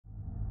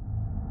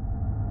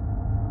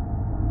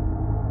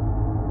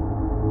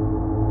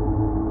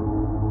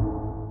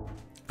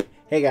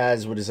Hey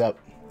guys, what is up?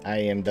 I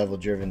am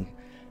DevilDriven.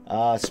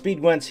 Speed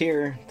Gwent's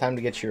here. Time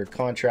to get your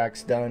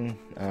contracts done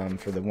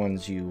for the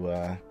ones you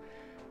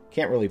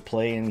can't really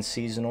play in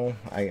seasonal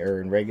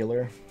or in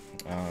regular.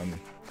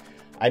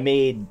 I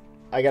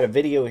got a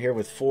video here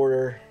with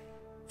four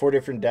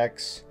different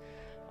decks.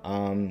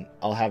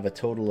 I'll have a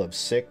total of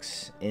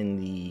 6 in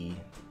the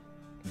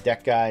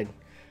deck guide.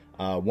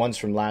 One's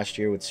from last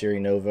year with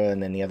Siri Nova,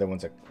 and then the other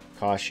one's a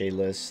Cache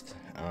list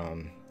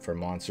for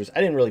monsters.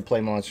 I didn't really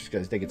play monsters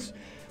because I think it's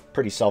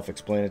pretty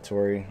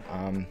self-explanatory.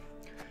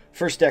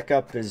 First deck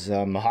up is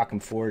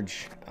Mahakam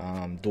Forge,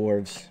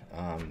 Dwarves.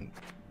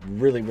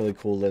 Really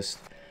cool list.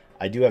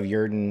 I do have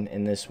Jurden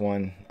in this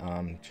one.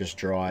 Just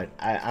draw it.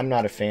 I'm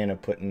not a fan of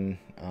putting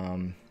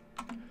an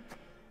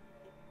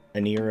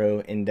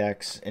Eero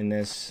index in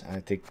this. I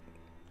think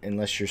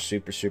unless you're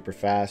super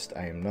fast,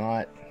 I am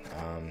not.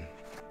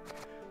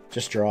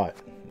 Just draw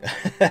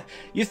it.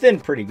 You thin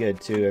pretty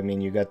good too. I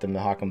mean, you got the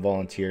Mahakam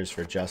Volunteers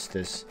for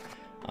Justice.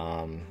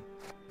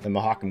 The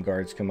Mahakam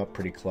Guards come up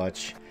pretty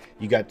clutch.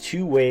 You got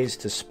 2 ways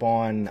to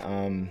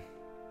spawn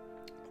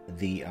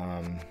the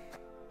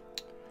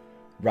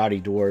Rowdy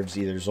Dwarves,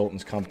 either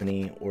Zoltan's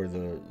Company or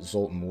the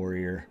Zoltan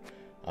Warrior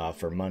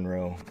for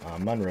Munro.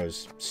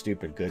 Munro's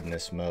stupid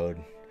goodness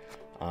mode.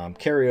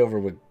 Carry over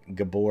with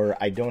Gabor.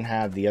 I don't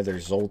have the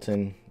other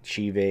Zoltan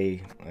Chive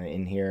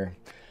in here.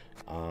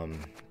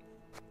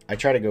 I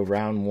try to go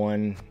round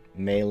 1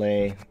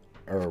 melee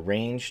or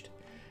ranged,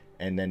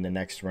 and then the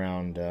next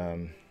round,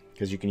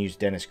 because you can use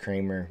Dennis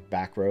Kramer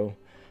back row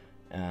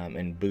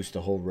and boost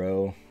a whole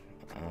row.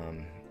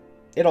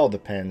 It all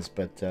depends,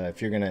 but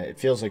if you're gonna, it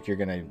feels like you're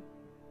gonna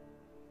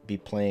be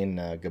playing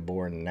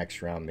Gabor in the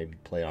next round, maybe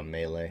play on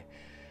melee.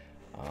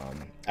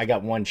 I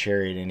got 1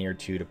 chariot in here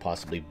too to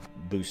possibly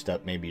boost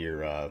up maybe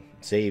your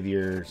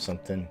Xavier or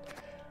something.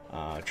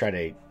 Try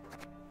to,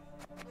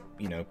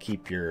 you know,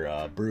 keep your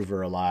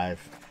Bruver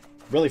alive.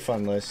 Really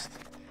fun list.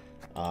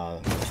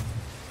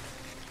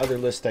 Other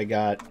list I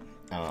got,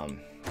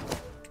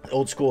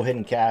 old school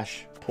hidden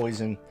cache,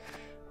 poison.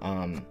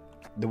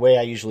 The way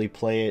I usually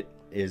play it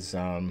is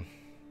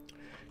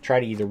try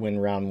to either win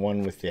round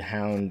 1 with the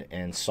Hound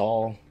and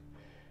Saul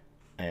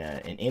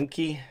and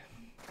Imki,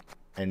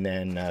 and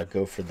then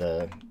go for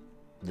the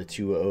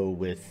 2-0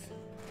 with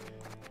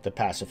the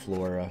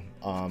Passiflora.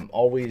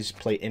 Always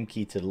play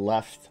Imki to the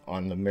left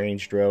on the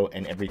ranged row,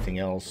 and everything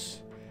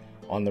else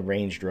on the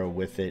ranged row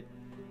with it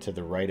to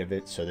the right of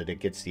it, so that it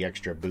gets the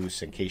extra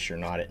boost in case you're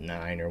not at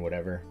 9 or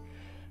whatever,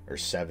 or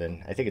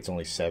 7. I think it's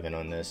only 7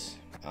 on this.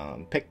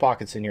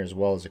 Pickpockets in here as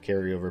well as a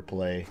carryover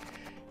play.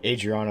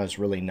 Adriana is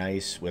really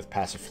nice with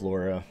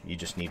Passiflora. You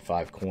just need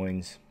 5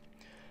 coins.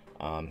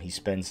 He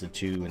spends the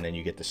 2 and then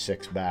you get the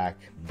 6 back.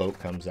 Boat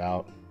comes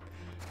out.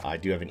 I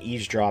do have an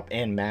Eavesdrop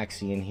and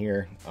Maxi in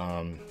here,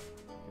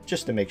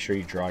 just to make sure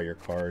you draw your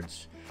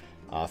cards.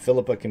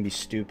 Philippa can be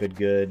stupid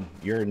good.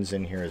 Jurden's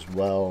in here as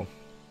well.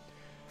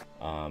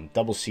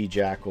 Double Sea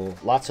Jackal.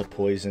 Lots of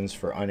poisons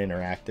for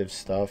uninteractive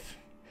stuff.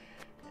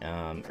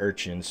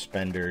 Urchins,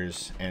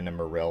 Spenders, and a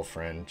Morel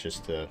friend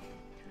just to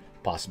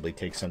possibly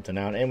take something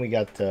out. And we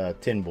got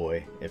Tin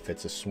Boy if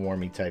it's a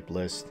swarmy type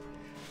list.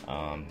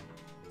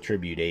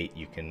 Tribute 8,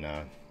 you can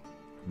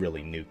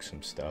really nuke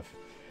some stuff.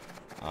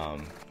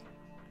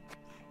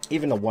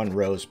 Even the 1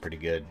 row is pretty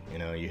good. You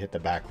know, you hit the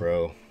back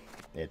row,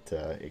 it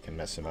can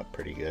mess them up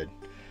pretty good.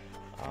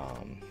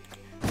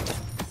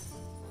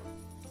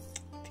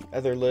 The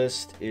other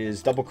list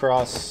is Double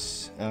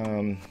Cross,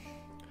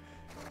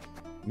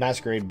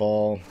 Masquerade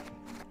Ball.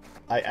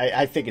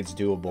 I think it's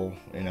doable,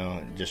 you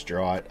know, just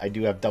draw it. I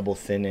do have Double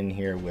Thin in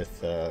here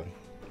with, or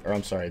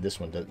I'm sorry, this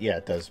one does, yeah,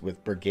 it does,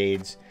 with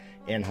Brigades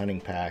and Hunting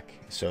Pack.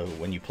 So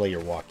when you play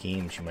your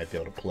Joachims, you might be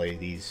able to play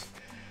these.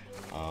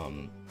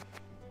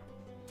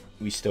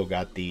 We still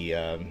got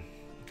the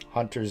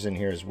Hunters in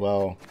here as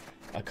well.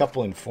 A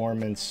couple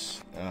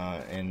Informants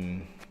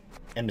and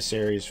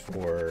Emissaries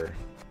for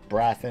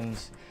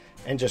Brathens,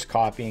 and just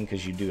copying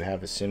because you do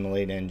have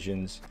Assimilate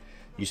engines.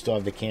 You still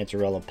have the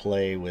Cantarella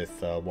play with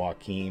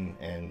Joachim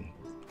and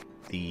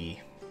the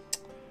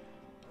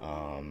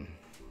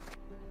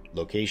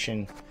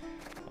location,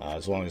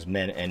 as long as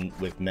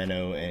with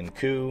Menno and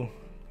Ku.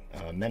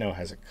 Menno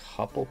has a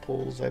couple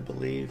pulls, I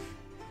believe.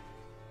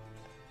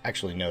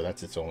 Actually, no,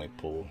 that's its only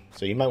pull.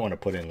 So you might want to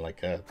put in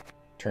like a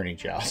Tourney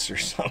Joust or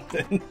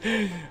something.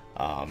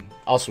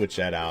 I'll switch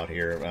that out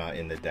here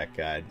in the deck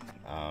guide.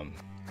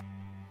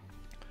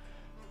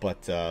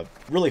 But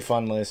really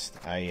fun list.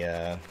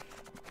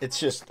 It's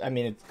just, I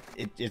mean,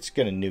 it's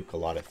gonna nuke a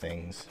lot of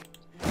things.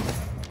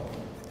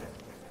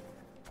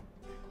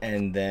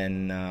 And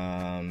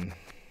then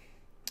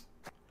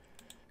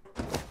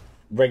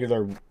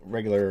regular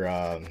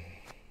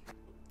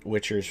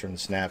Witchers from the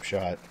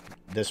Snapshot.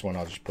 This one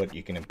I'll just put,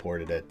 you can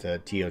import it at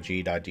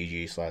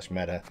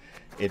tog.dg/meta.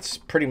 It's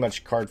pretty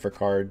much card for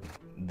card,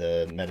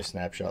 the meta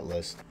snapshot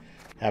list.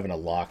 Having a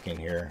lock in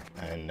here,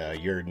 and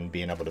Jurden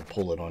being able to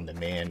pull it on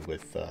demand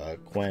with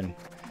Gwent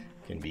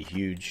can be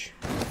huge.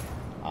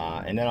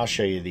 And then I'll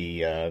show you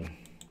the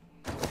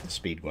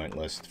speed Gwent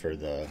list for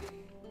the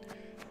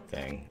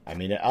everything. I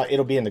mean,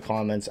 it'll be in the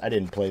comments. I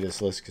didn't play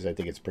this list because I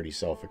think it's pretty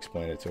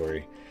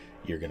self-explanatory.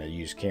 You're going to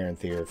use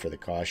Caranthir for the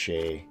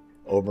Cachet.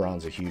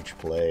 Oberon's a huge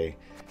play.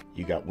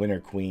 You got Winter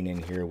Queen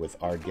in here with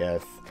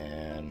Argeth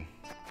and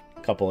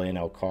a couple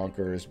NL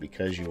Conquerors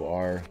because you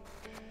are.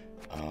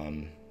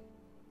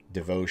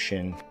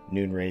 Devotion,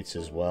 Noon Rates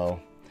as well.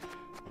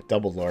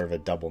 Double Larva,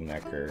 Double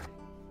Necker.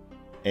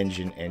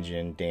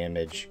 Engine,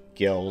 damage.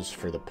 Gills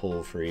for the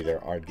pull for either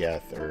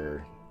Argeth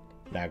or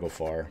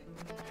Naglfar.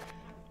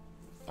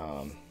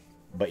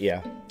 But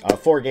yeah,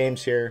 4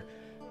 games here.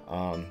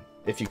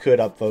 If you could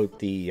upvote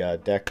the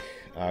deck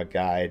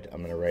guide,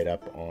 I'm gonna write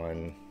up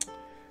on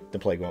the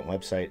Play Gwent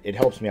website. It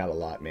helps me out a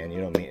lot, man. You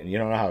know what I mean? You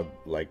don't know how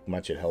like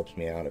much it helps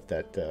me out if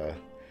that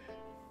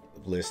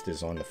list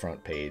is on the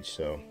front page.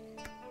 So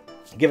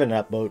give it an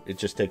upvote. It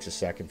just takes a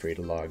second for you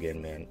to log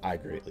in, man. I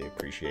greatly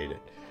appreciate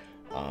it.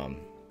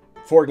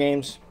 4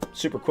 games,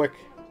 super quick.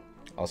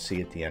 I'll see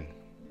you at the end.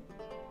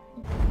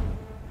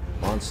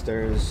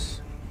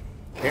 Monsters,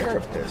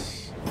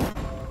 Carapace.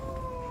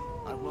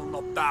 I will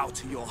not bow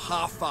to your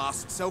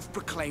half-assed,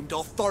 self-proclaimed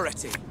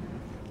authority.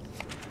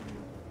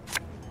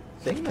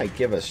 Thing might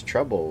give us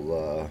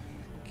trouble,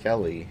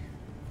 Kelly,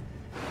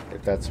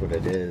 if that's what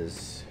it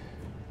is.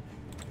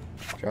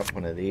 Drop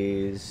one of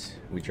these.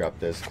 We drop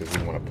this because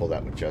we want to pull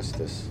that with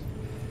Justice.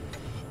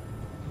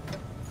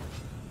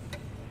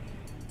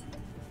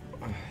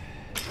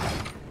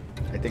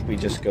 I think we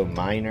just go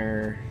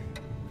Minor,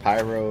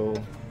 Pyro.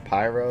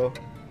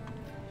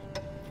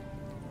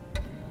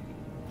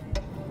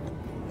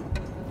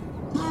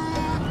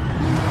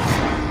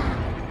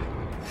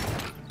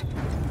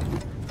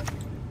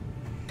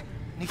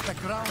 Neath the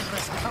ground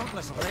rest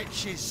countless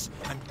wretches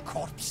and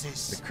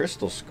corpses. The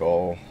Crystal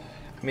Skull.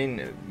 I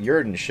mean,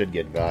 Jordan should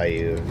get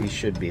value. He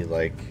should be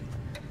like...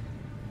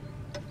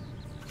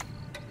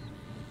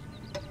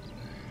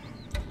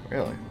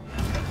 Really?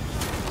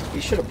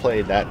 He should have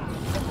played that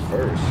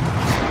first.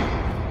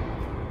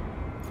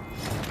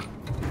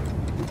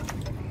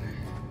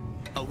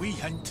 A wee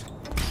hint.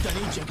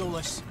 Dunny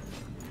jiggleless.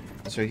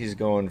 So he's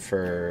going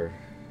for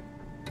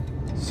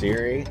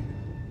Siri.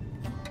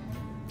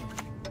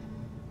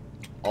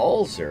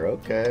 Alzer,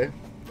 okay.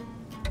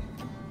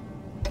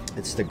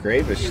 It's the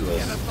Gravish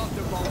list.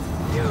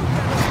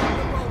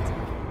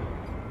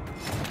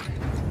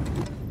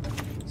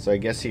 So I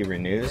guess he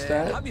renews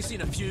that? Have you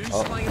seen a fuse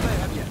flying about,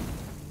 have you?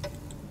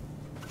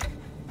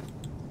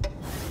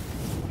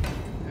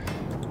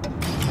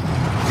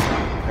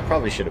 I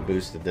probably should have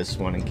boosted this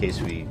one in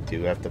case we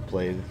do have to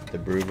play the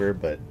Broover,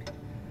 but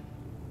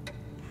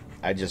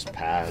I just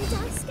passed.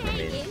 I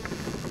mean,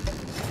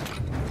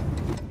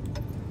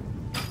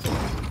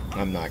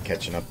 I'm not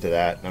catching up to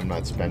that. I'm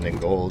not spending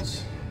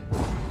golds.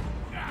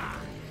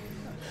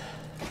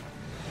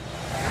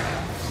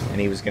 And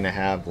he was gonna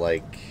have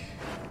like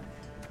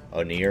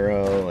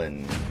Oniro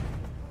and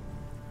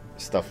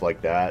stuff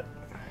like that.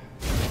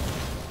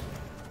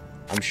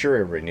 I'm sure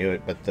he'll renew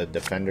it, but the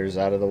defender's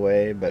out of the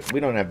way. But we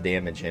don't have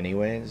damage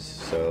anyways,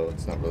 so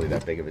it's not really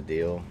that big of a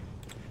deal.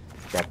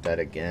 Drop that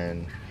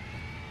again.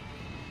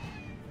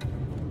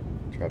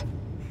 Drop.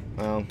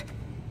 Well,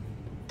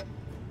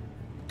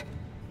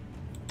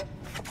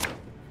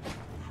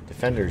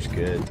 defender's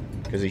good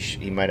because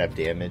he might have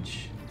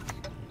damage.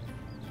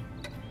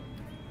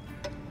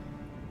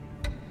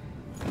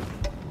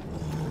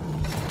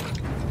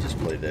 Just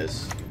play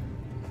this.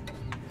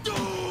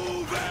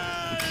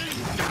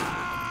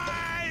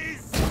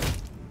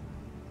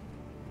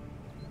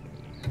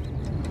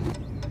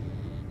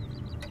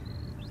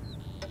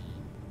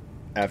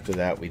 After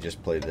that, we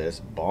just play this.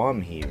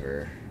 Bomb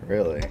Heaver.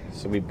 Really?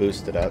 So we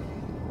boost it up.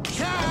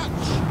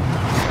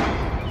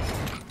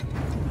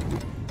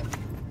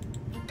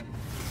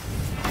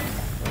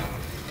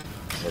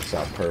 Works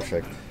out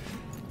perfect.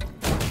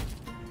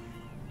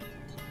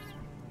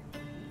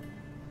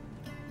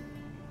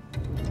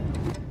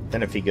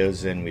 Then if he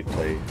goes in, we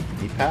play...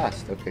 He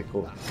passed. Okay,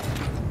 cool.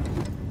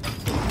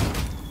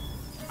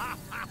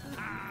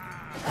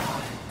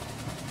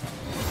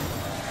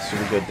 So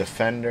we go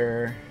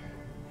Defender...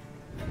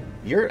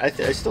 I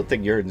still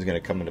think Jordan's going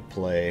to come into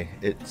play.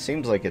 It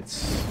seems like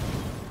it's...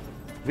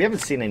 We haven't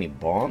seen any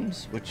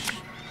bombs, which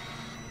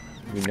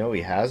we know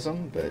he has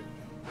them, but...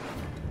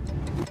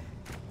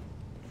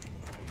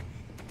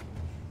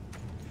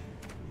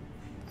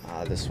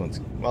 this one's...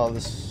 Well,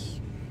 this...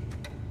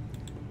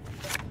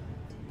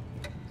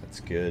 That's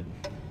good.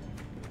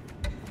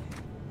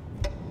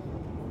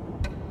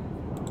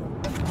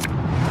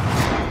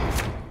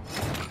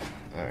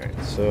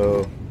 Alright,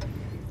 so...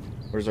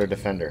 Where's our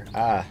defender?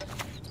 Ah...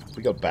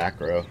 We go back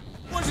row.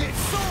 Was it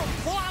so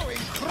plowing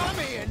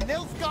crummy in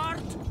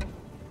Nilfgaard?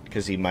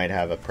 Because he might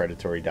have a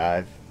predatory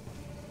dive.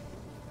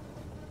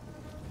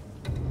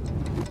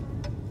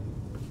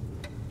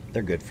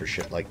 They're good for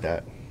shit like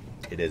that.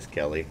 It is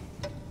Kelly.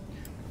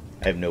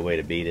 I have no way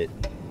to beat it.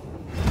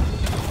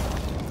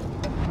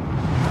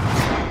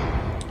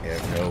 I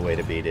have no way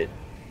to beat it.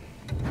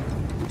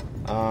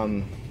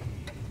 I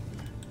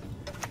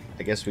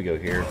guess we go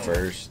here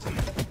first.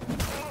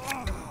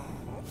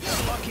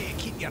 Lucky to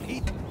keep your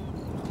heat.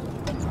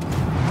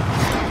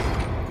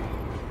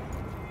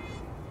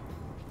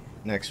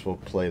 Next we'll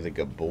play the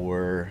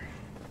Gabor.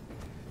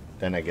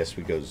 Then I guess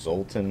we go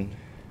Zoltan.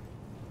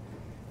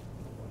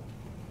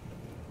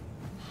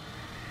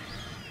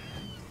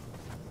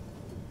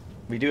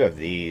 We do have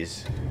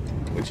these,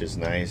 which is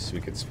nice. We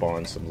could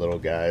spawn some little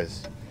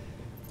guys.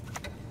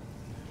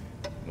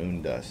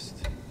 Moon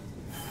Dust.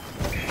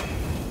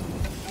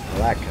 Well,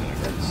 that kind of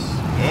hurts.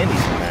 And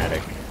he's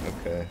dramatic.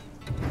 Okay.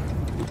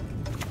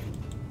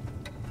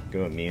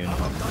 Go immune.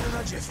 I'm done in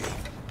a jiffy.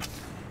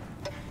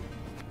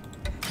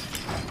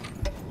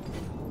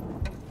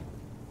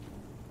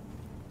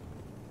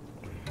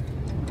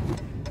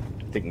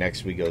 I think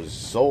next we go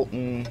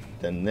Zoltan,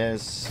 then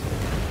this.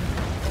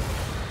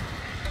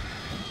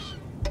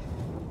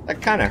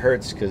 That kind of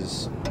hurts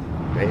because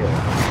Veil.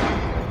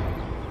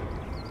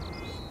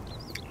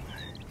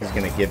 He's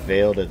gonna give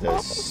Veil to the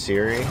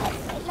Ciri,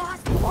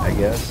 I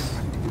guess.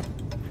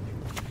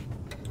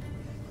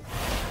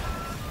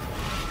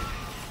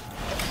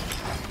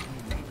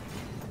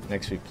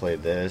 Next we play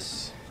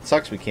this. It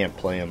sucks we can't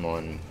play him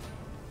on,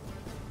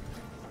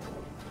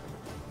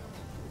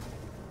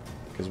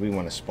 because we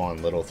want to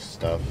spawn little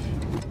stuff.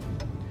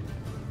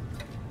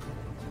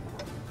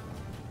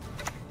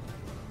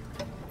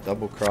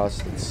 Double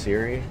crossed the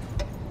Ciri.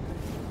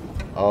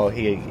 Oh,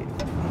 he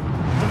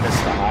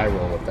missed the high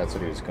roll if that's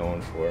what he was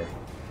going for.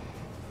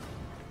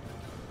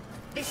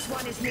 This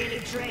one is nearly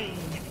drained.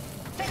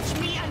 Fetch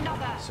me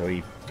another. So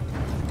he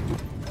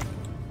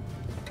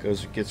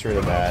gets rid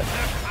of that.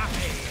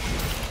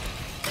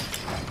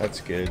 That's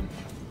good.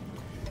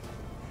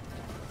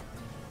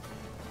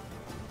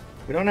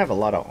 We don't have a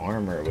lot of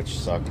armor, which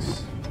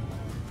sucks.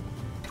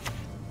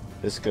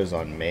 This goes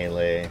on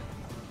melee.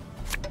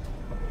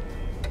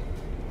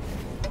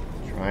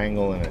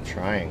 Triangle and a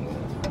triangle.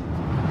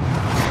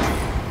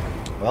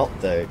 Well,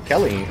 the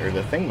Kelly, or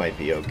the thing might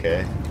be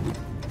okay.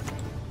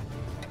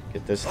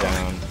 Get this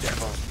down.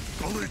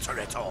 Glitter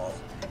it all.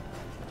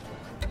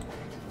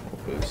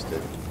 We'll boost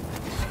it.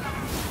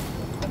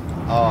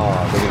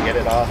 Oh, did we get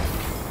it off?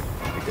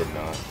 We did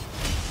not.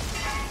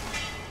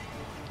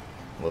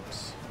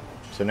 Whoops.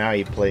 So now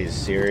he plays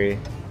Ciri.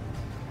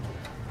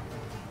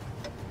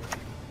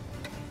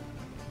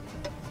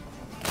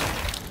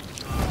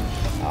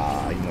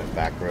 Ah, he went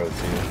back row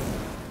too.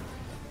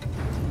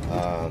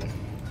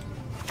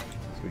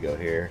 So we go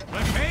here. The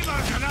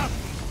favor's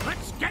enough.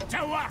 Let's get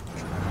to work.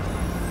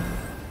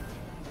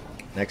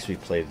 Next we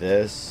play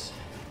this.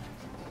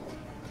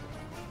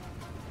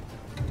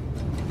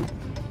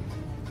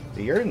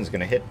 The Uriden's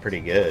gonna hit pretty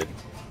good.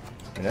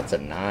 I mean, that's a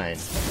 9.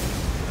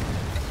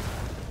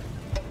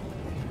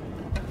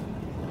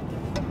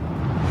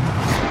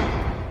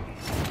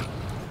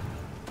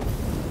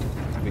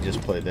 We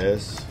just play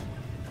this.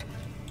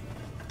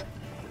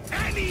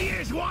 And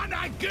here's one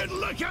a good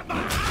look at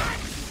my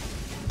axe.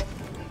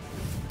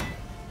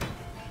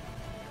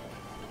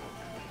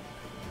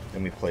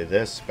 Then we play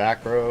this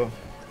back row.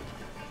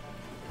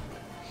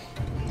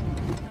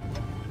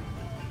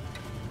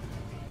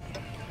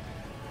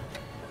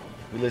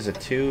 We lose a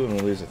 2 and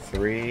we lose a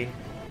 3.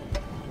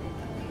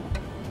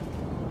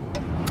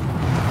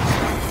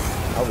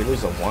 Oh, we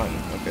lose a 1.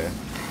 Okay.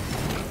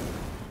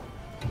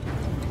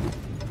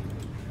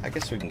 I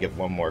guess we can get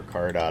one more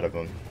card out of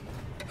him.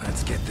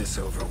 Let's get this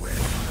over with.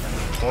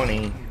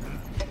 20.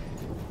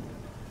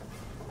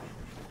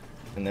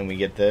 And then we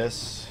get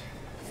this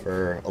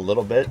for a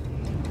little bit.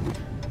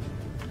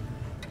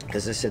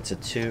 Because this hits a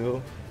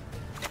 2.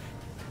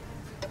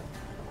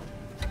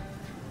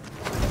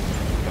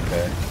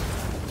 Okay.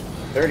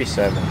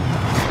 37.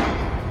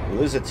 We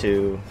lose a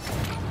 2.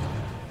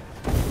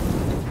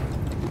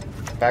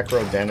 Back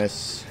row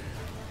Dennis.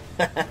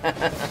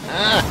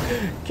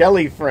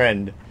 Kelly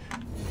friend.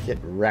 Get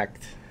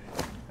wrecked.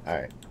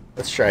 Alright.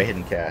 Let's try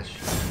hidden cash.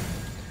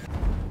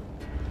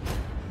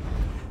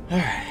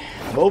 Alright.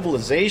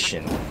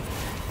 Mobilization.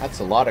 That's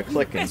a lot of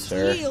clicking,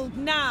 sir. Yield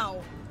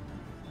now.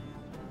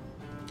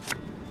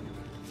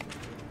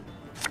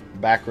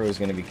 Back row is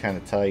going to be kind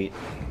of tight.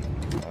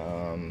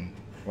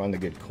 Run the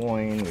good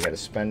coin. We got a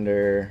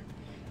spender.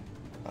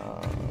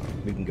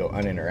 We can go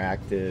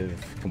uninteractive.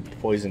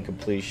 Poison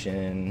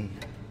completion.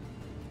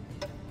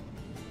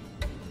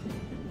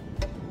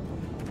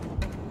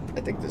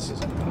 I think this is.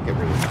 Get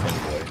rid of the 10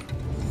 boy.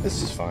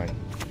 This is fine.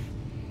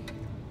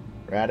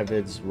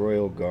 Radovid's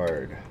Royal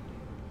Guard.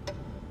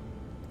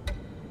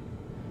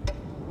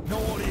 No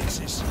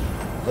audiences.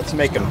 Let's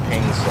make him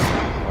ping some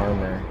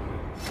armor.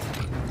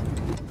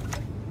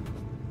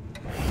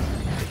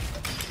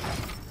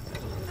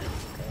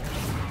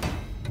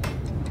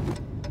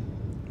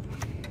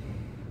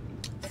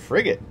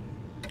 Frigate.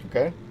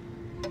 Okay.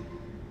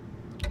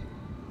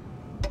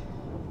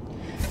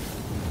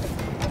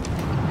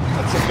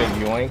 That's a good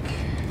yoink.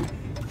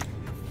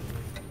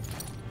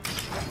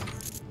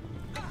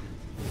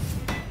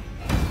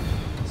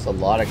 It's a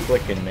lot of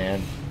clicking,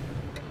 man.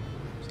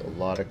 It's a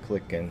lot of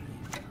clicking.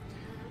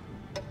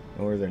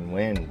 Northern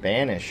Wind.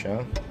 Banish,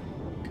 huh?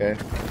 Okay.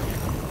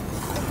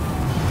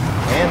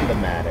 And the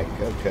Matic.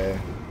 Okay.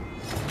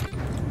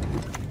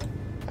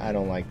 I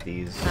don't like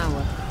these.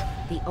 Power.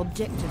 The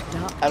object of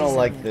dark I don't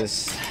like desire.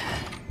 this.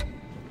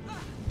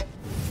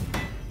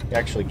 You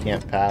actually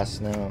can't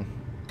pass now.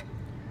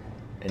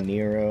 And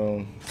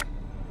Nero.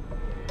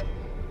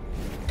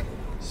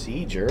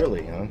 Siege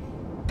early, huh?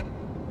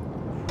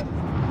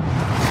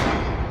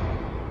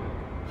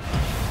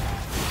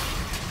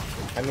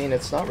 I mean,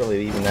 it's not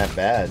really even that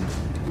bad.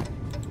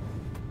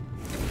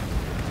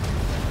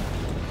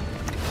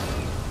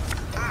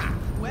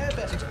 Where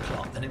better to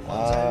plot than in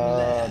one's own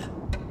lair?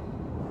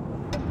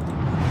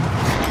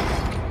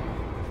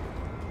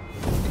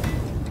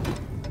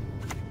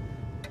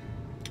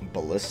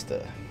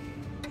 Ballista.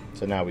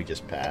 So now we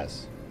just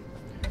pass.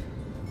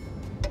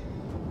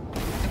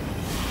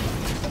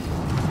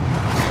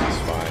 It's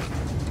fine.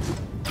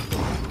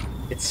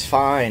 It's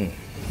fine.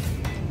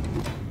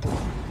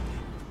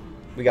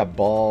 We got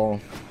ball.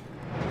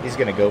 He's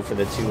gonna go for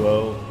the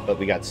 2-0, but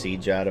we got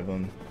siege out of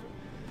him.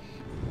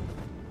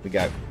 We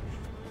got...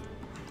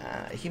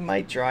 he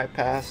might dry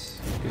pass,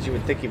 because you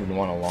would think he would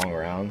want a long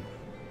round.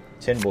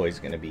 Tin Boy's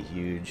gonna be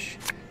huge.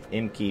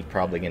 Imki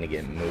probably gonna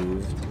get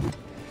moved.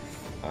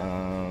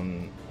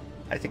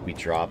 I think we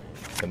drop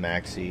the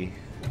maxi.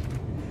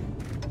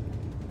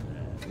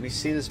 Do we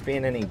see this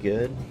being any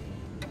good?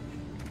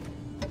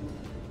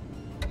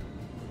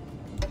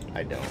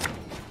 I don't.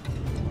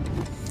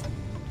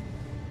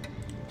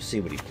 See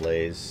what he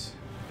plays.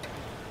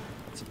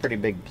 It's a pretty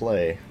big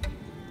play.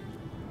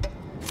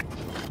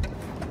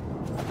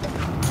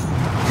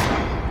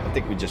 I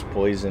think we just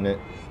poison it.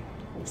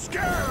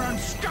 Scare and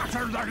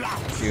scatter the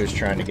lots. He was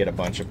trying to get a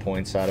bunch of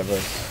points out of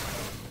us.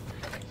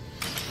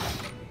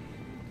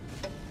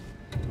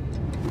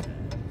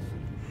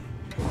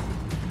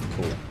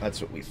 Cool,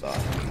 that's what we thought.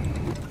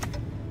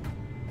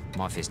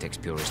 My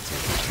Fistex Purist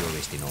is the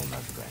purest in all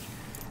Novigrad.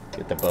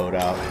 Get the boat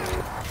out.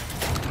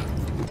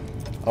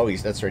 Oh,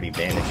 that's right, he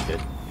banished it.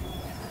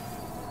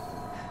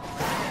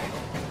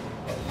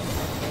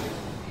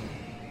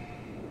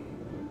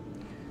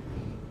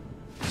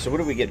 So what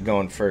do we get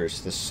going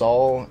first? The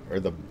Sol or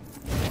the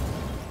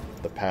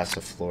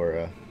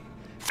Passiflora?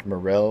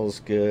 Morel's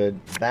good.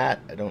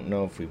 That, I don't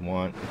know if we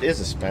want. It is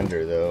a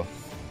spender, though.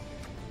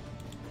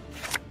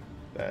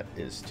 That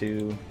is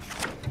 2.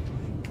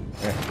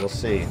 Yeah, we'll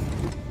see.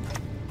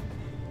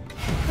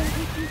 Think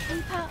you can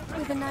keep up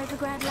with the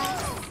Novigrad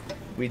lads?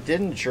 We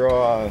didn't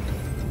draw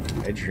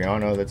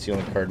Adriano. That's the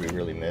only card we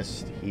really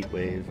missed. Heat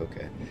Wave.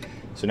 Okay.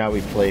 So now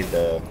we play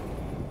the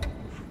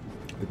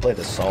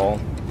Sol.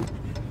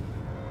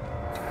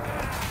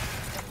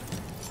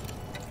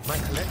 My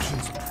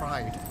collection's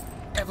pride.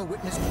 Ever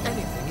witnessed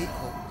anything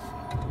equal?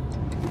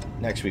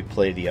 Next we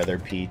play the other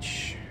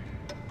Peach.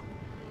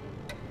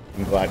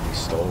 I'm glad we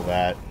stole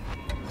that.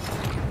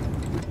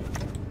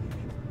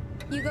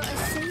 You got a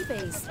sea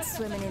beast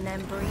swimming in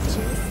them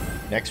breaches.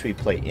 Next we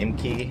play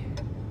Imki.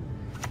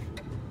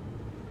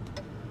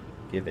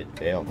 Give it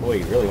Veil. Boy,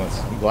 he really wants.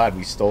 I'm glad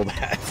we stole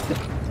that.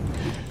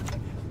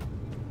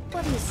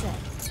 What do you say?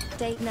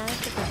 Date night at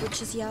the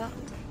butcher's yard?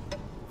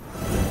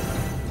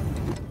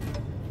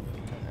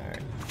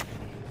 Alright.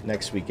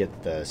 Next we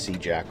get the Sea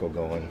Jackal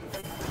going.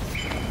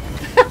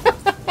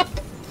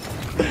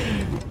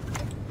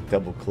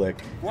 Double click.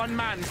 One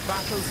man's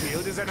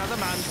battlefield is another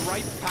man's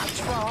ripe patch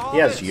for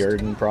harvest. He has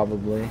Yurden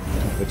probably,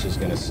 which is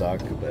gonna suck,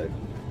 but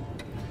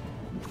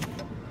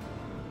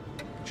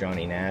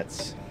Johnny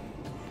Nats.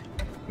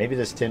 Maybe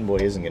this Tin Boy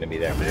isn't gonna be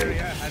that great.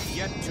 Has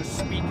yet to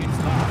speak its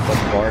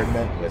last.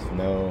 Bombardment with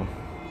no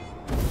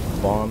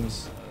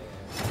bombs.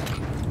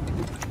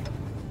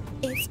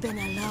 It's been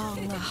a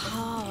long,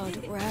 hard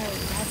road,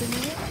 hasn't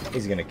it?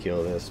 He's gonna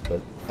kill this,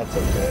 but that's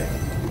okay.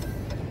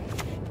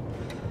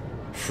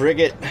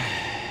 Frigate.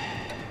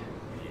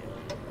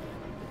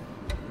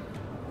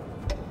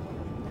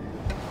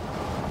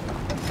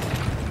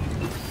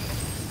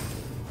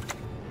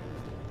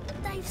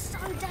 They've so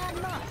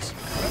damn much.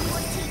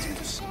 Anyone teach them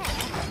to share?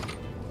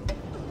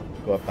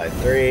 Go up by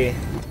 3.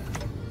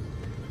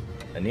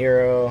 A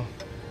Nero.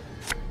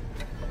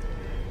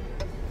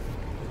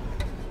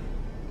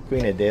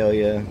 Queen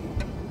Adalia.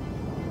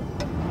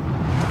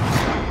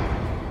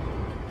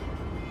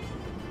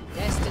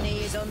 Destiny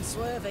is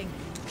unswerving.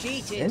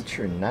 Cheated.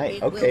 Enter Knight.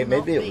 It Okay, will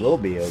not maybe it be. will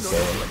be okay.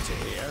 To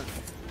hear.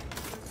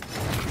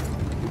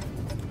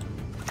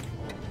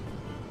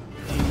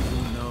 He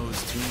who knows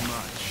too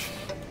much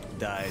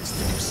dies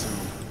too soon.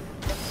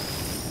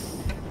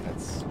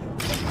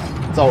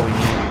 That's all we need.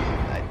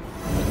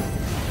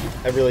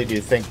 I really do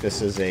think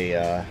this is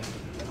a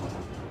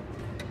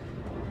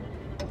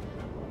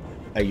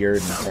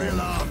Yurden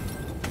friend.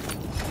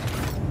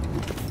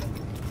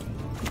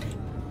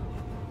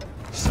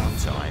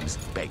 Sometimes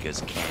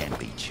beggars can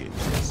be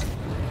choosers.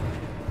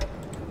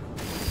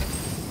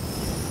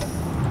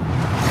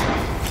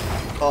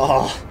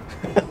 Oh,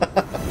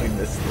 we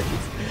missed it.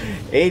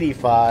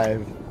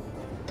 85.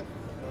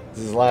 Is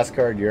his last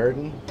card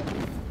Yurden?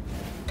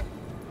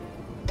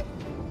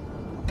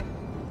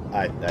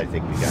 I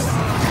think we got it.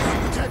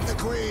 Protect the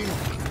queen.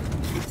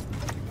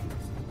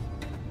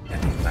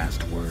 Any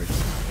last words?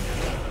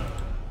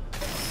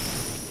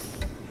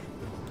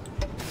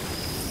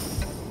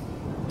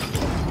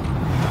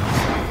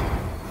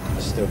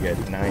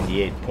 get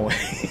 98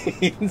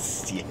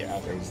 points. Yeah,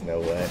 there's no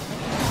way.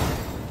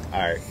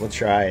 Alright, we'll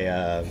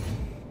try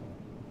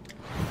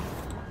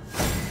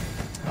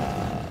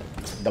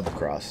double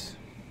cross.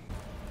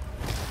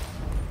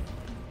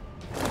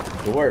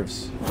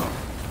 Dwarves.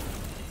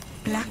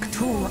 Black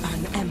Tour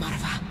and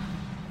Emarva.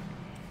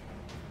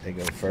 They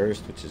go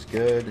first, which is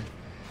good.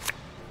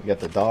 We got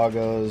the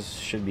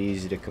doggos. Should be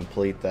easy to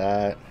complete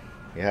that.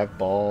 We have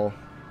ball.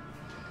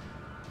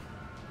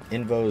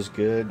 Invo's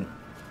good.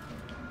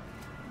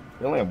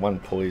 We only have one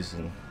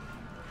poison.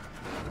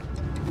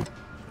 I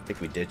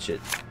think we ditch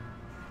it.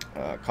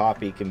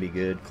 Copy can be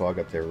good. Clog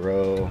up their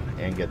row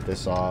and get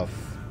this off.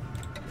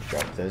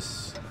 Drop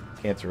this.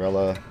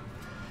 Cantarella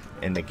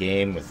in the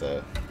game with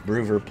a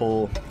Broover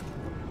pull.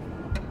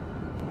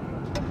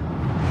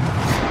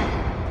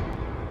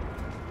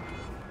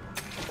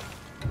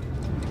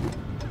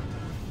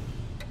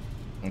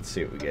 Let's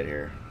see what we get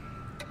here.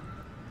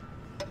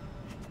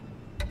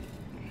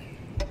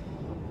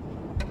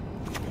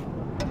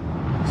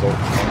 Zolt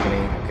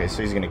Company. Okay,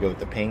 so he's gonna go with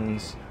the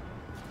pings.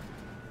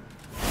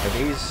 Are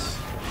these?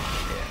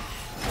 Yeah.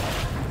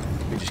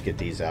 We just get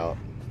these out.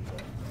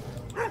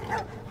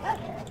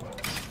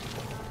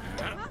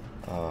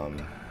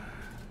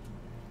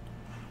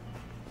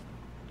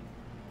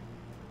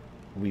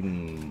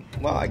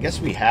 Well, I guess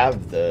we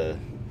have the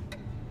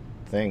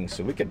thing,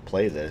 so we could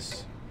play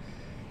this.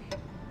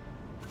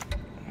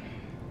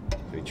 So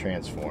he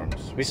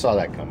transforms. We saw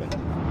that coming.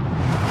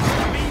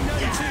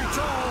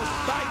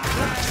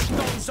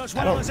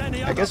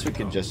 I guess we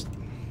could just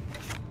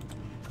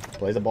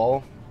play the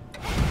ball.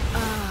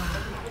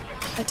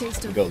 A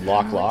taste of go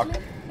lock.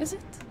 Is it?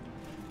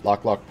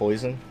 Lock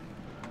poison.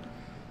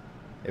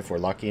 If we're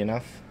lucky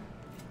enough.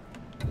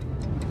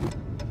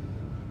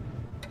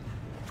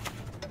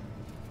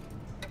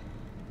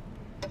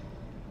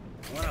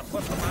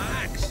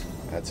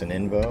 That's an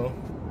invo.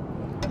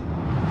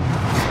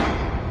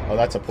 Oh,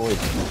 that's a poison.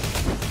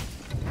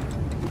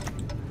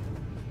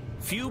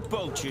 Few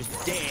poachers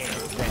dare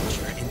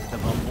venture into the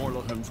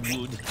Valmorloham's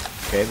wood.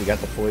 Okay, we got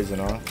the poison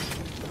off.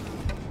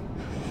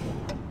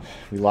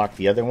 We locked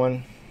the other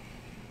one.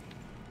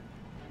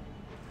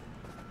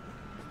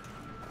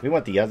 We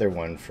want the other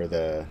one for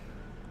the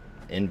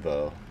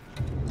invo.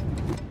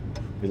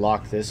 We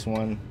lock this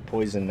one,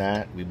 poison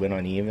that. We went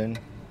on even.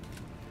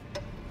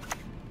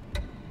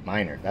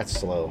 Minor, that's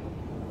slow.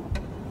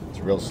 It's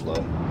real slow.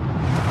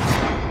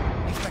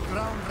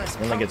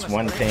 Only gets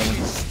one ping.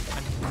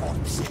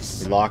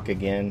 We lock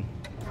again.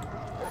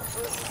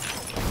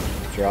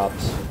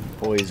 Drops.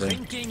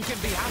 Poison.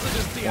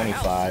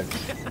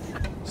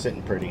 25.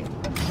 Sitting pretty.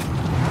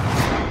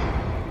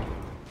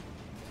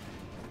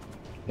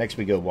 Next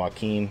we go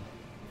Joaquin.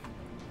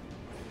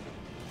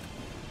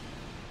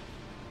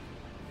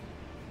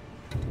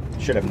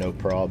 Should have no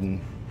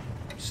problem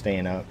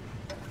staying up.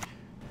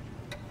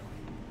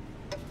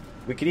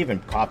 We could even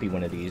copy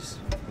one of these,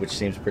 which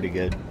seems pretty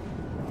good.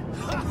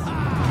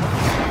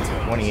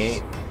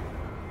 28.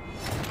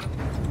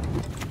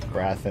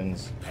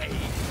 Brathens.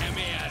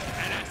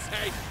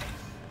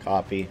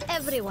 Copy.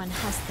 Everyone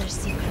has their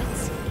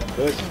secrets.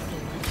 Good.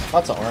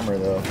 Lots of armor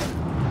though.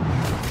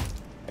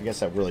 I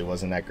guess that really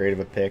wasn't that great of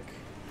a pick.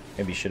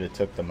 Maybe should have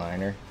took the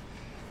minor.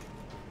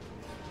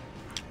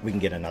 We can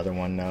get another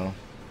one now.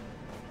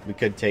 We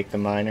could take the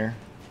minor.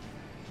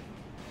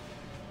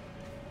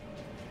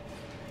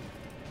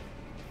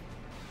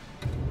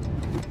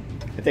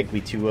 I think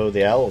we 2-0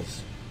 the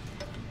elves.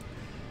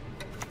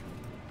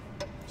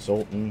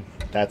 Zoltan,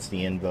 that's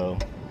the invo.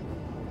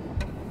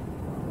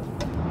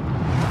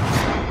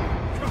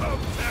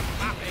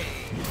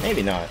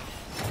 Maybe not.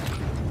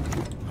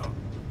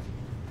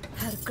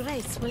 Her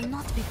grace will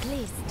not be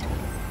pleased.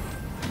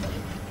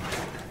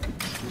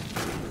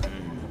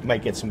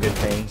 Might get some good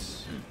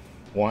things.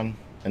 One,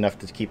 enough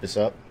to keep us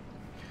up.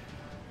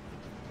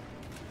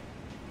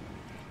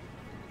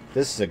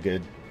 This is a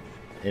good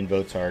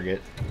invo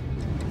target.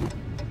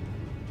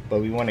 But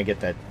we want to get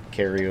that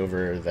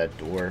carryover, that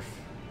dwarf.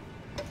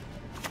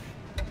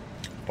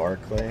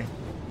 Barclay.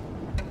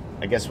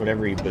 I guess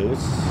whatever he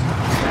boosts.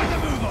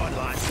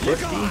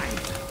 50.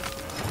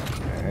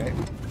 Alright.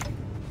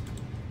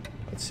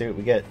 Let's see what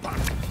we get.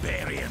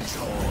 Barbarian's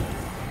home.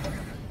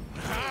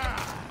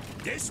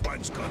 This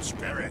one's got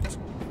spirit. We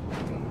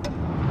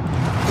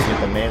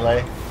get the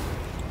melee.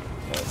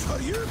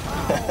 For you,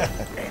 pal.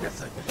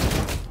 Anything.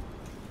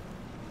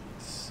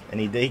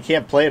 And he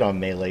can't play it on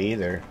melee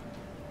either.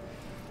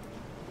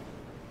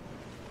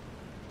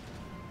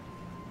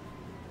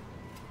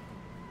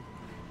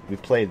 We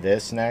play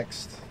this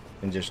next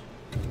and just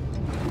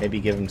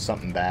maybe give him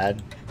something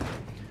bad.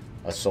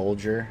 A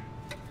soldier.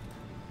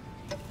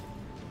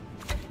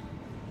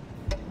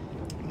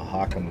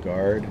 Mahakam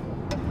guard.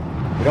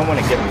 We don't want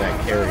to give him that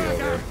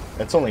carryover.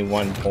 That's only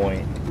 1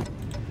 point.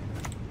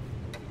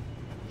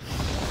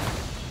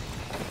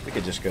 We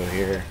could just go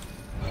here.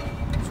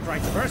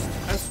 Strike first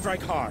and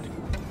strike hard.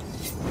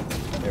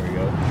 There we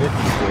go.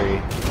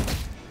 53.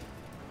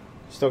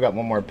 Still got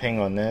one more ping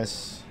on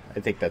this. I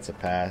think that's a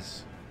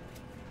pass.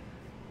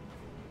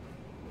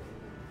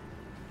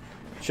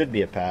 Should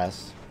be a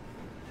pass.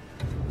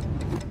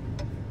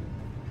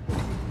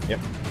 Yep.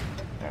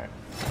 Alright.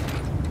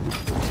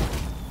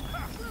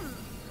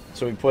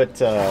 So we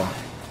put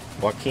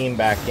Joaquin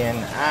back in.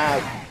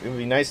 It would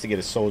be nice to get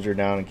a soldier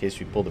down in case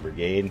we pull the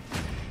brigade.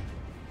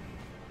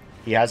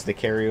 He has the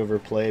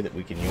carryover play that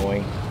we can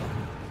yoink.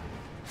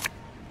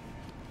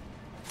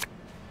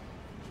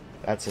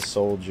 That's a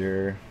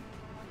soldier.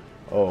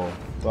 Oh,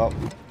 well.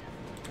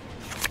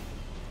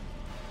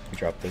 We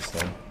dropped this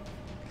thing.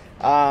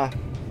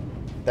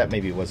 That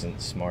maybe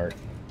wasn't smart.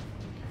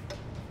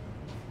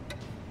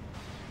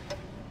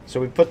 So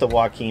we put the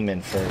Joaquin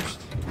in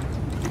first.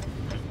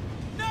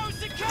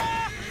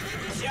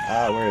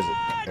 Where is it?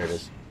 There it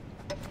is.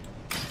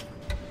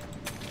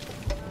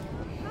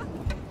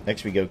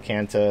 Next we go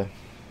Kanta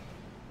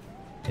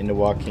into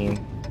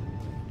Joaquin.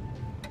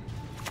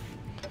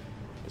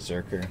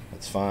 Berserker,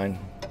 that's fine.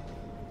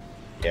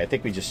 Yeah, I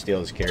think we just steal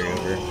his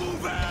carryover.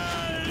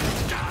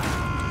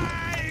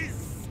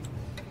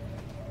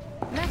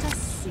 Let us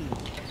see.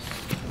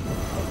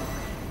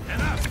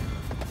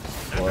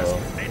 Whoa.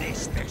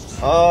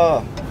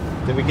 Oh,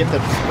 did we get the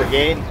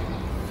brigade?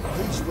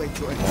 Please wait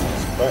your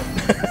But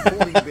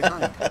falling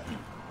behind.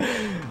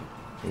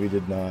 we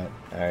did not.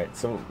 Alright,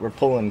 so we're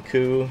pulling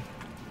coup.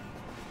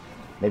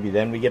 Maybe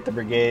then we get the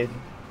brigade.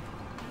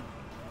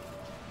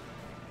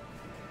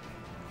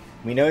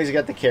 We know he's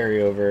got the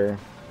carryover.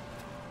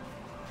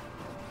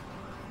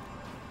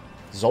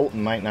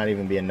 Zoltan might not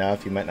even be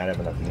enough. He might not have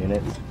enough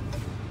units.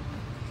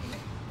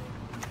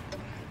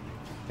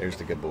 There's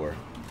the good boar.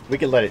 We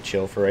could let it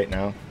chill for right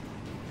now.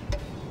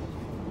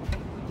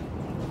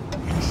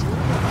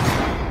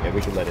 Yeah,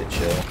 we could let it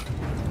chill.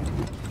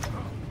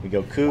 We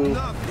go coup.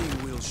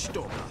 Nothing will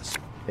stop us.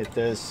 Hit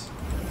this.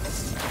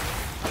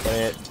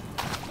 Play it.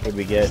 What'd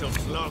we get? Ooh,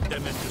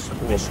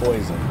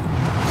 poison.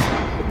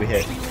 What'd we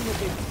hit?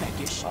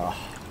 Oh,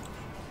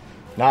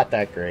 not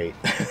that great.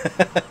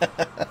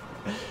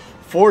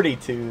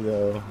 42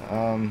 though.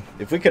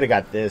 If we could have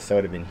got this, that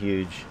would have been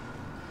huge.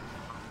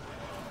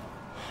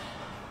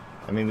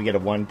 I mean, we get a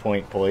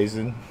 1-point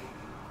poison.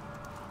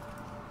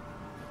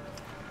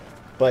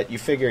 But you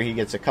figure he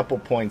gets a couple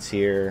points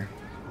here.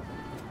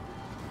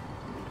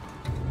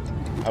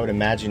 I would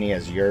imagine he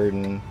has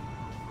Yurden.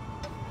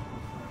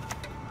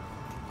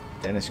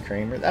 Dennis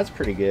Kramer. That's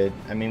pretty good.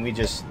 I mean, we're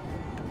just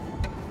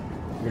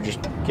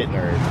getting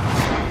our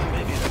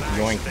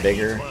yoink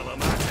bigger.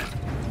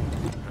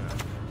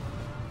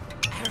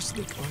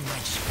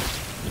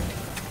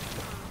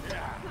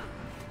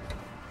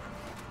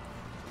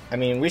 I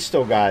mean, we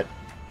still got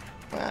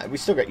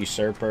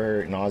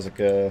Usurper,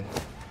 Nausicaa.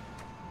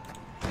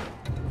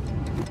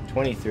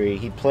 23.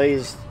 He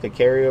plays the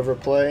carryover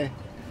play.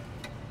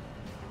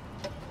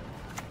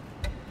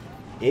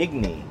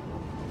 Igni.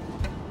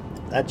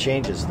 That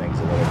changes things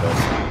a little bit.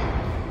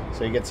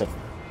 So he gets a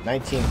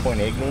 19-point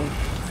Igni.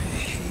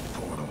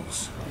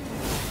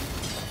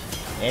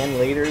 And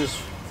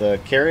leaders, the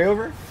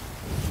carryover?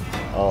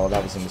 Oh,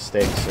 that was a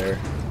mistake, sir.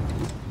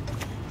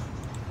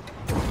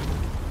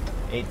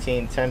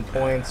 18, 10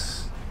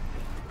 points.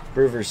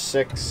 Brewers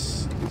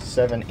 6,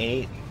 7,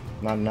 8.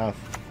 Not enough.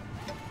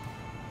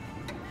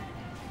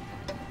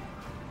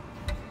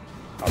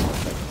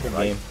 Good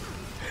game.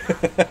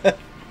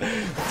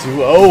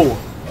 2-0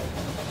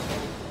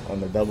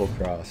 on the double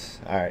cross.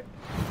 Alright.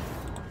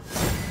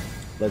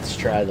 Let's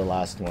try the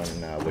last one,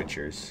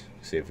 Witchers.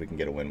 See if we can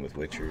get a win with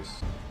Witchers.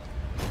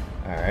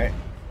 Alright.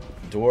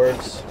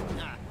 Dwarves.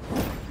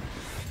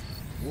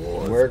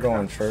 We're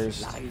going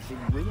first.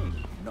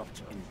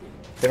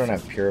 They don't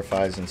have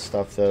purifies and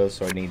stuff though,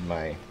 so I need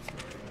my...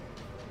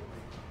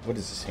 What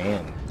is this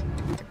hand?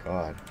 Oh my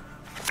god.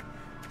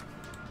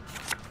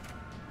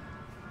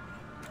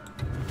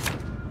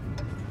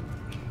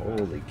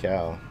 Holy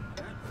cow.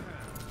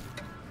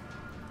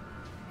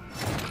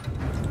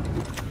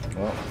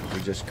 Well, we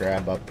just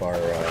grab up our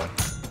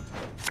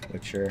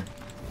Witcher.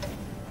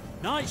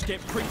 Knights get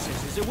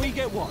princesses and we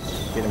get what?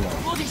 Get him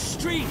on. Bloody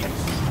streamers!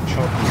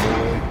 Chunky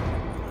boy.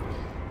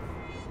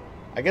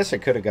 I guess I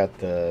could have got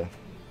the...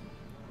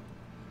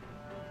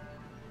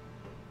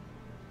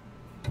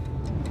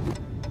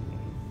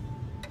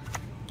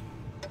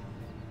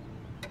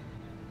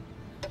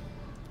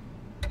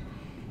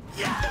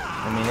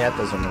 I mean, that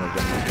doesn't really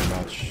get me too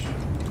much.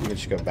 You can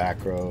just go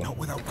back row. Not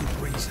without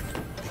good reason.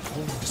 They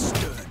hold the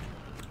stern.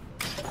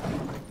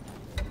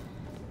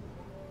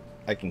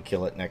 I can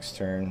kill it next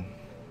turn.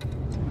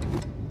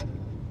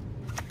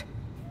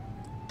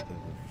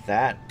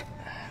 That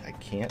I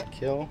can't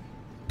kill.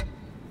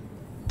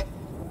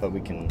 But we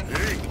can...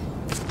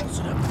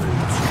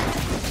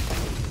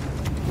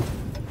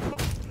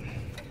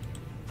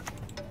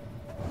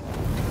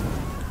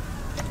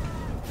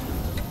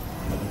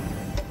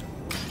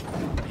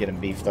 Get him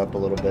beefed up a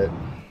little bit.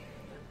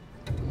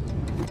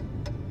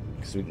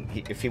 Because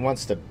if he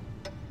wants to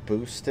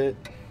boost it,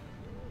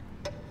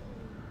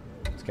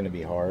 it's going to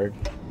be hard.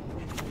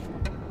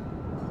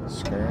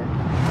 Skirm.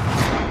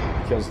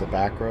 Kills the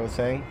back row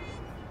thing.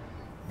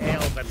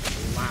 Elven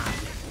blood.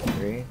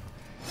 3.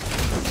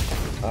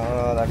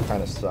 That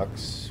kind of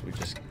sucks. We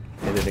just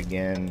Hit it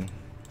again.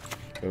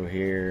 Go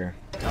here.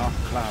 Dark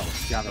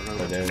clouds gather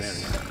over this.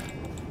 this area.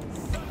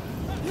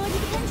 You already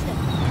defended it.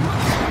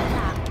 Much better than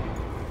that.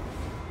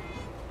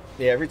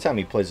 Yeah, every time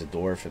he plays a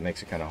dwarf, it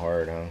makes it kind of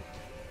hard, huh?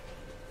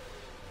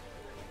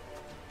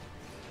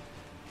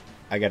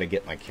 I gotta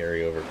get my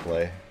carryover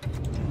play.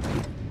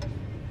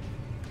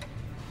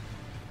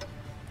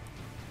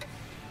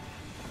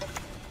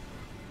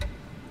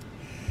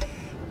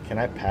 Can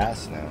I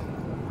pass now?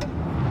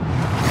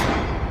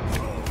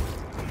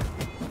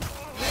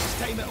 Next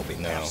time it'll be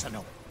No.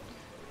 personal.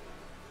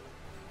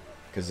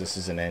 Because this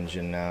is an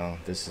engine now.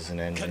 This is an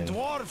Can engine.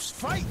 dwarves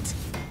fight?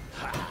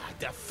 Ha,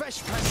 the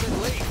fish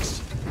pissing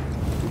lakes.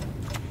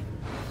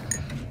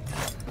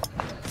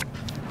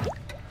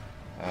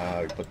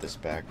 We put this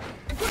back.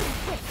 We've got to be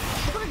quick.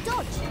 We've got to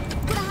dodge.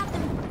 We've got to have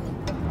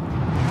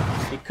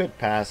them. He could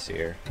pass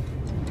here.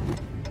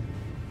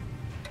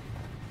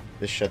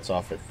 This shuts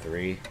off at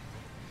 3.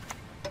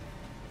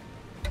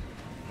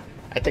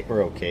 I think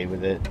we're okay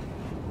with it.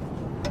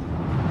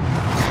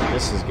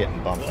 This is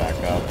getting bumped back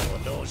up.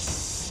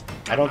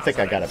 I don't think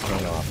I got a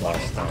ping off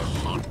last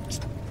time.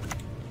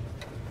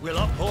 We'll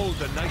uphold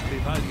the knightly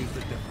values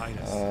that define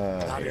us.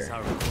 That is here.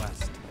 our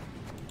request.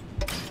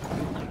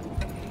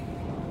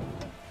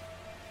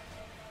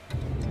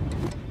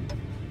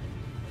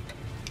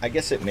 I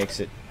guess it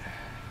makes it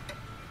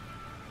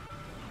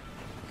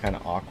kind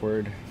of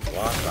awkward.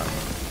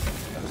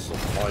 That's some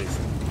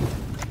poison.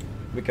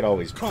 We could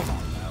always Come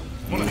on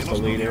now. use the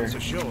leader.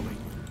 Surely.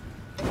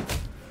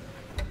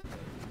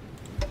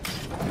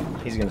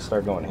 He's gonna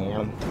start going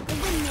ham. The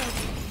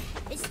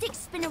windmill. Its sticks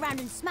spin around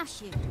and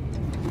smash you.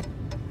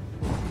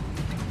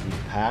 He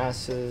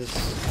passes.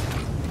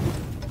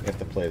 We have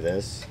to play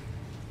this.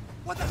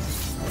 What the?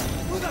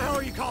 Who the hell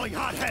are you calling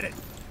hot-headed?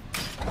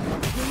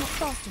 You're not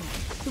fast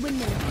enough. The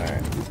windmill.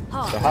 Alright.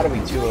 Hard. So how do we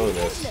You 2-0 already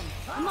this? defended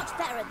them. I'm much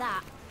better at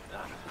that.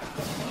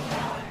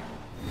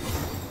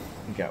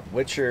 We got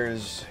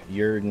Witchers,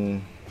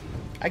 Yurden.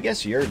 I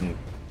guess Yurden.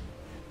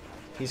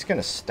 He's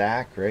gonna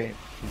stack, right?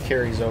 He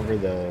carries over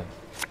the...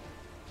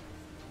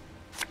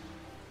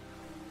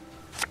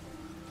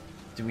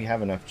 Do we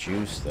have enough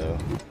juice, though?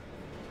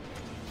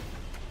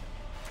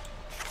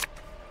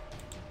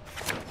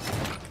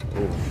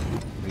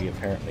 Oof. We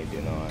apparently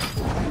do not.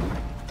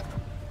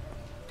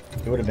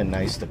 It would have been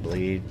nice to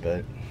bleed,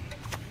 but...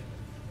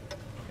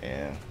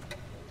 Yeah.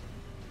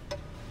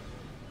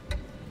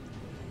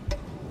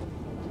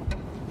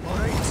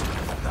 Alright,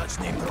 that's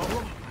no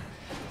problem.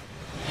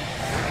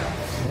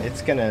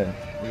 It's gonna...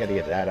 We gotta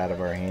get that out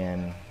of our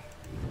hand.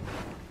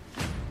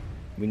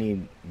 We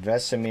need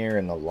Vesemir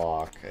and the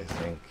lock, I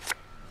think.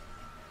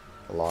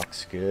 The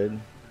lock's good.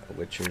 The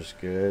Witcher's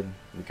good.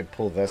 We could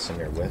pull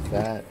Vesemir with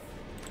that.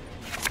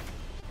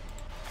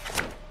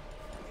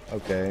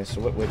 Okay,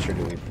 so what Witcher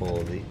do we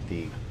pull?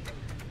 The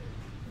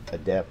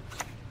Adept.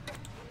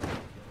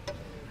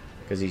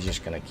 Because he's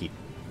just gonna keep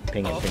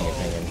pinging. We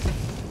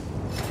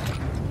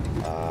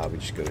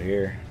just go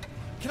here.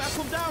 Can I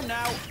come down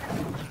now?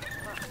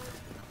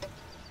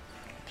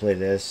 Play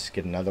this,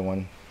 get another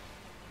one.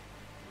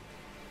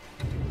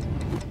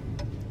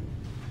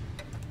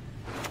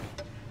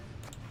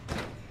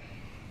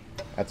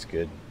 That's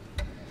good.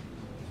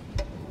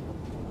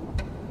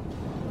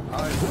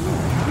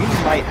 We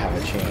might have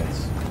a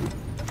chance.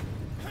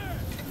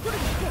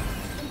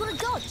 We've got to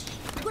dodge.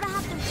 We've got to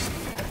have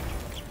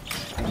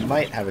them. We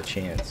might have a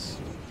chance.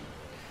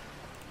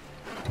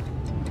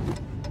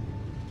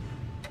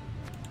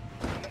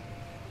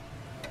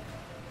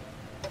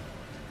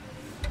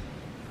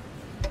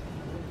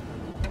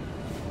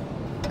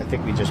 I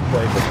think we just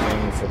played the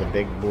thing for the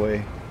big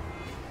boy.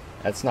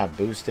 That's not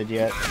boosted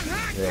yet.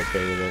 We're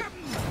okay with it.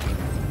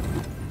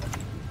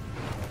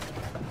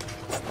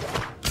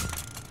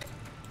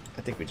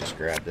 I think we just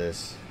grab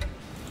this.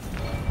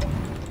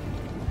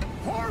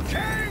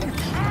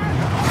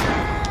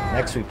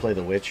 Next we play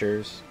the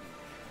Witchers.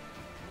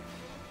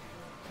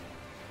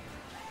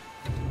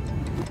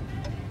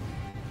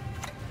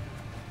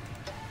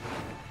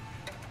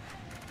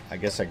 I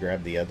guess I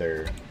grabbed the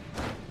other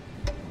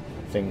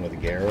thing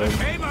with Garrow.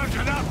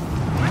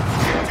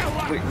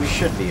 We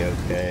should be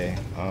okay.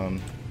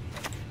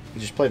 We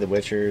just play the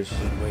Witchers.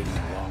 Been waiting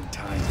a long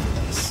time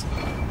for this.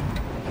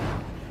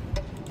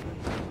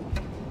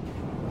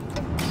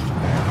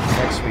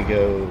 Next we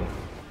go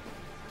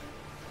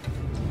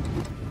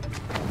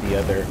the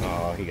other.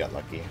 Oh, he got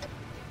lucky.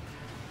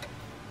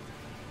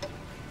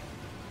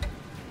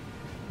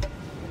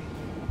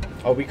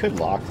 Oh, we could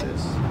lock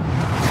this.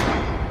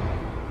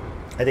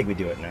 I think we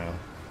do it now.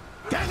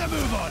 Get the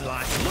move on,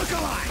 lads. Look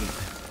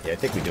alive. Yeah, I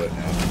think we do it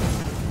now.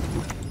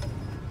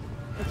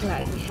 I'd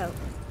gladly help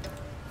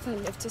if I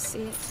live to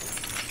see it.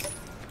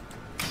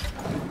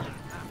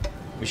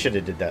 We should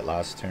have did that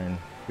last turn.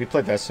 We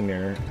play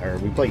Vesemir, or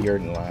we play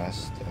Yurden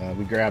last.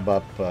 We grab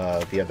up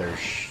the other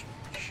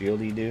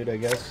shieldy dude, I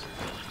guess.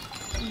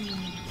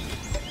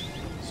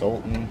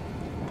 Sultan.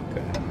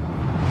 Okay.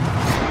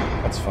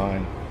 That's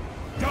fine.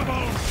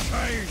 Double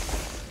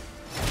chase.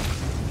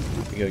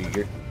 We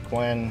go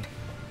Gwen.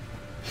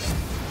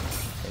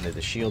 into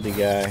the shieldy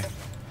guy.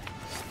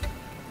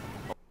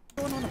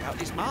 What's going on about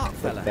this mark,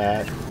 Flip fella?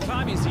 that.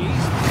 Time is easy.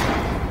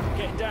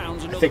 Getting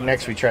down's I another think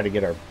next matter. we try to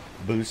get our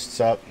boosts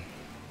up.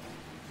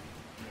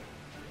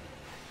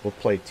 We'll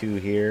play 2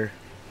 here.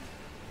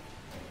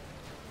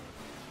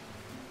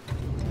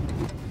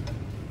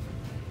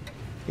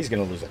 He's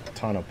going to lose a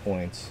ton of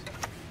points.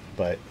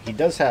 But he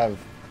does have...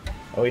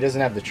 Oh, he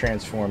doesn't have the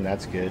transform.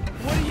 That's good.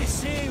 What do you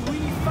say we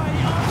fight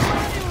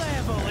on my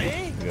level,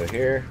 eh? Go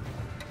here.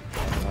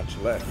 Much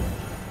left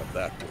of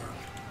that world.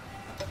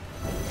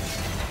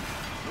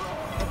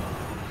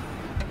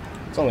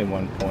 It's only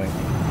 1 point.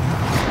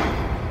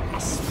 My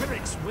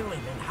spirit's willing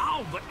and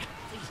how, but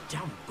these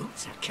damn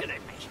boots are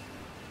killing me.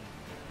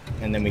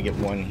 And then we get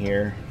 1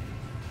 here.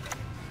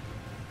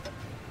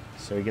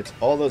 So he gets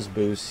all those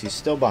boosts. He's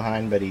still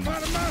behind, but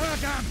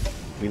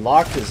we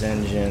locked his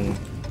engine.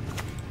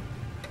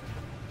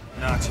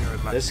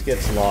 This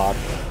gets locked.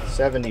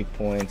 70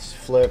 points.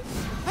 Flip.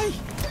 Hey,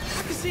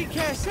 I can see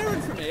Cass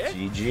Aaron from here.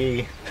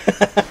 GG.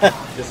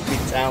 Just be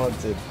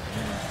talented.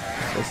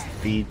 Just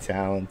be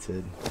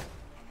talented.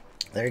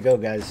 There you go,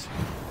 guys.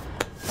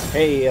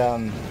 Hey,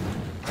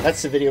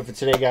 that's the video for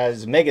today,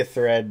 guys. Mega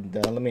thread.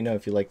 Let me know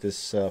if you like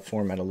this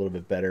format a little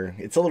bit better.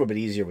 It's a little bit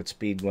easier with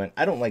speed Gwent.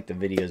 I don't like the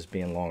videos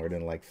being longer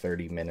than like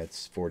 30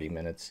 minutes, 40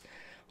 minutes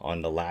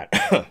on the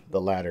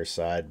latter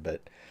side,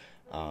 but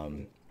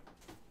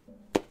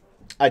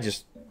I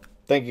just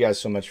thank you guys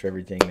so much for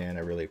everything, man.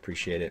 I really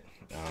appreciate it.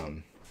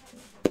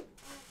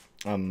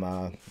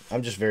 I'm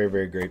just very,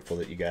 very grateful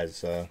that you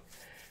guys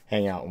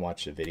hang out and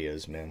watch the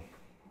videos, man.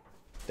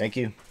 Thank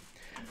you,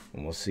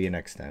 and we'll see you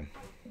next time.